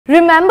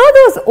Remember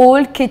those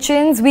old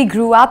kitchens we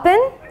grew up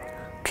in?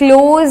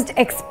 Closed,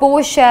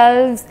 exposed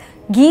shelves,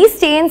 ghee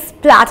stains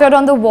splattered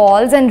on the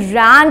walls, and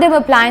random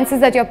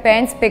appliances that your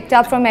parents picked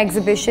up from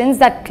exhibitions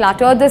that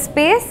cluttered the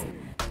space?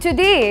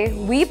 Today,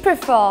 we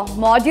prefer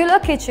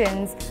modular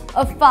kitchens,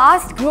 a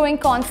fast-growing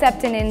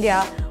concept in India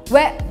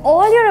where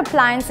all your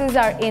appliances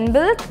are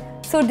inbuilt,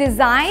 so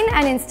design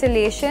and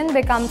installation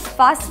becomes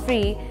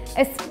fuss-free,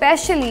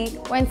 especially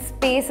when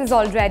space is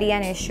already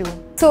an issue.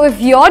 So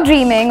if you're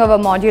dreaming of a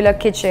modular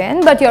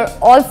kitchen but you're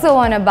also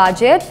on a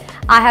budget,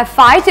 I have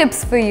 5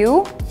 tips for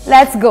you.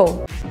 Let's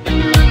go!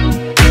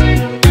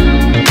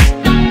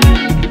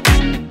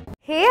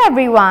 Hey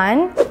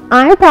everyone,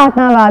 I'm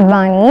Pratna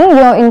Vadvani,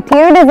 your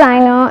interior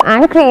designer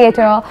and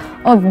creator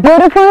of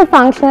beautiful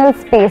functional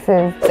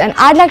spaces, and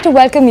I'd like to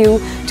welcome you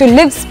to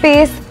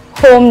Livspace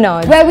Home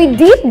Nerds, where we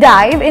deep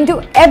dive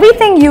into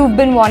everything you've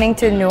been wanting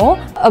to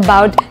know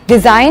about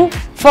design,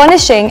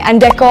 furnishing and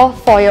decor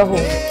for your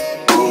home.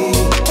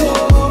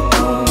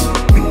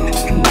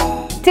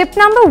 Tip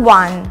number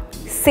 1.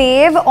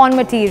 Save on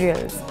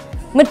materials.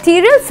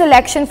 Material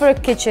selection for a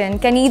kitchen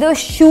can either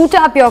shoot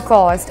up your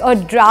cost or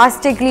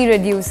drastically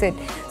reduce it.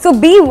 So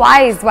be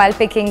wise while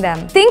picking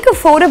them. Think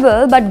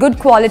affordable but good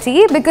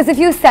quality, because if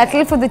you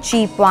settle for the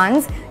cheap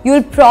ones,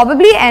 you'll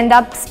probably end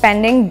up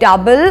spending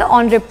double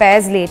on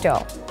repairs later.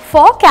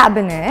 For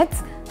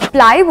cabinets,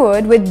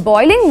 plywood with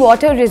boiling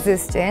water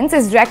resistance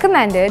is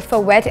recommended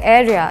for wet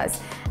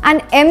areas,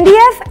 and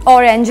MDF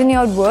or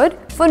engineered wood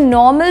for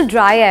normal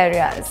dry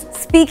areas.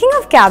 Speaking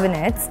of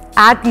cabinets,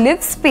 at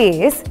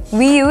Livspace,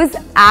 we use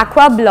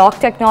aqua block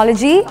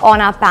technology on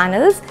our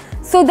panels,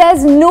 so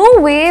there's no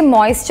way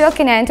moisture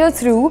can enter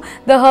through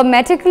the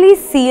hermetically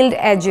sealed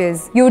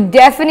edges. You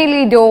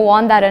definitely don't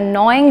want that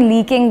annoying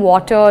leaking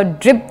water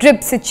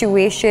drip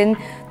situation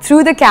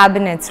through the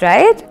cabinets,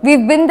 right?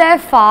 We've been there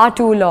far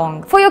too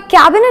long. For your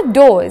cabinet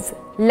doors,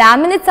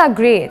 laminates are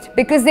great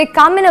because they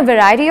come in a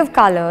variety of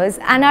colors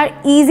and are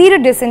easy to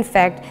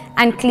disinfect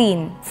and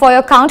clean. For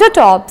your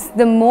countertops,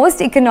 the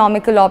most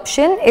economical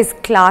option is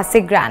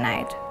classic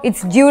granite.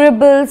 It's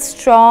durable,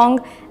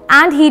 strong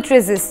and heat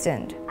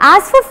resistant.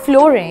 As for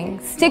flooring,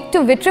 stick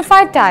to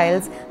vitrified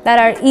tiles that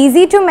are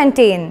easy to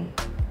maintain.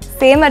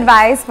 Same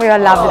advice for your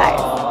love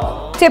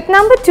life. Tip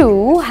number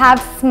 2,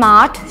 have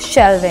smart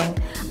shelving.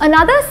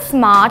 Another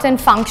smart and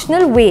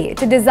functional way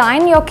to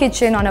design your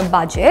kitchen on a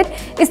budget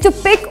is to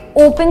pick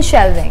open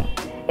shelving.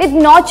 It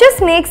not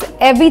just makes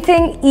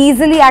everything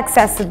easily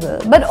accessible,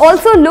 but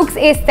also looks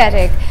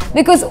aesthetic,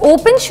 because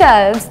open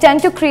shelves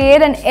tend to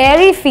create an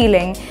airy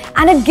feeling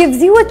and it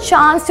gives you a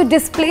chance to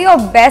display your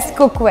best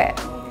cookware.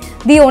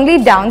 The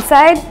only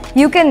downside,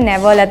 you can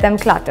never let them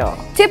clutter.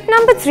 Tip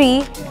number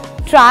 3,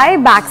 try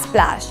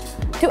backsplash.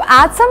 To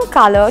add some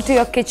color to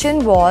your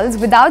kitchen walls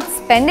without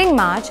spending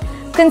much,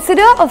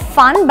 consider a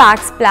fun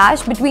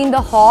backsplash between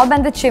the hob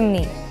and the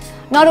chimney.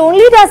 Not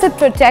only does it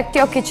protect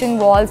your kitchen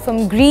walls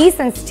from grease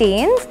and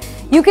stains,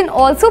 you can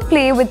also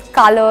play with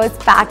colors,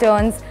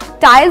 patterns,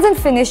 tiles and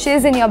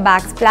finishes in your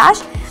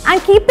backsplash and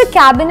keep the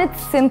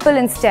cabinets simple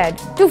instead.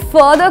 To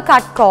further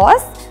cut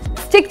costs,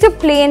 stick to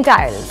plain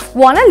tiles.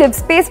 Want a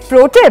Livspace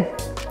pro tip?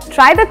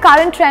 Try the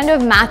current trend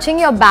of matching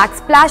your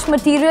backsplash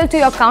material to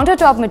your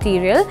countertop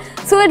material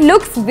so it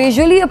looks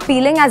visually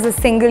appealing as a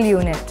single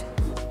unit.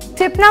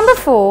 Tip number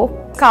 4.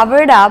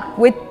 Cover it up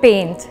with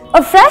paint.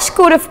 A fresh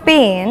coat of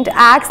paint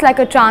acts like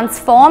a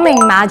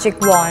transforming magic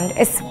wand,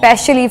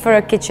 especially for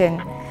a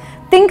kitchen.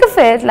 Think of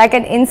it like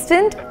an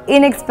instant,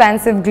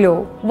 inexpensive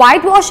glow.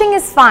 Whitewashing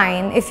is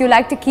fine if you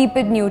like to keep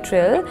it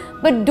neutral,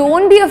 but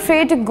don't be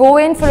afraid to go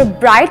in for a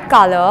bright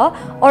color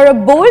or a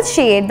bold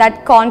shade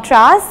that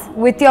contrasts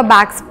with your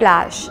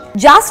backsplash.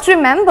 Just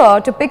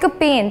remember to pick a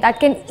paint that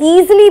can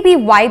easily be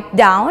wiped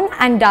down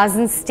and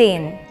doesn't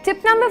stain.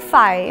 Tip number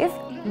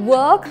 5,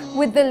 work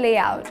with the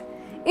layout.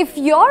 If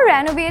you're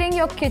renovating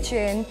your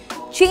kitchen,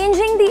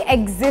 changing the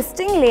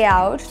existing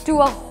layout to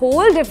a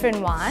whole different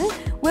one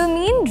will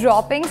mean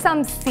dropping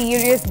some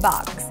serious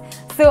bucks.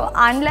 So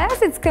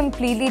unless it's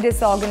completely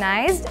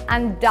disorganized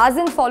and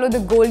doesn't follow the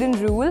golden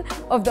rule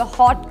of the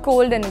hot,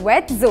 cold and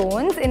wet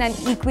zones in an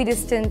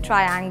equidistant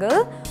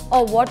triangle,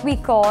 or what we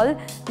call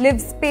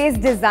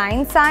Livspace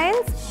design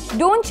science,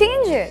 don't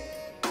change it.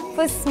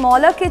 For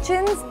smaller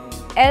kitchens,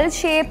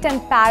 L-shaped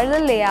and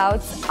parallel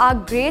layouts are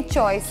great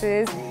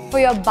choices for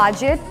your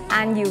budget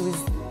and use.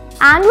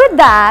 And with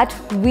that,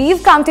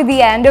 we've come to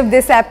the end of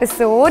this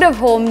episode of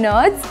Home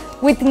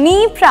Nerds with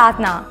me,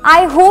 Pratna.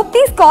 I hope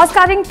these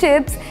cost-cutting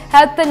tips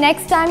help the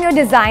next time you're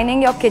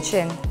designing your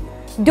kitchen.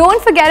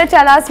 Don't forget to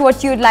tell us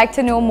what you'd like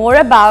to know more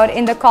about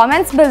in the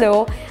comments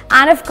below,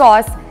 and of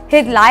course,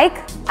 hit like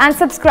and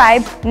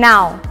subscribe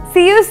now.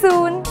 See you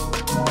soon!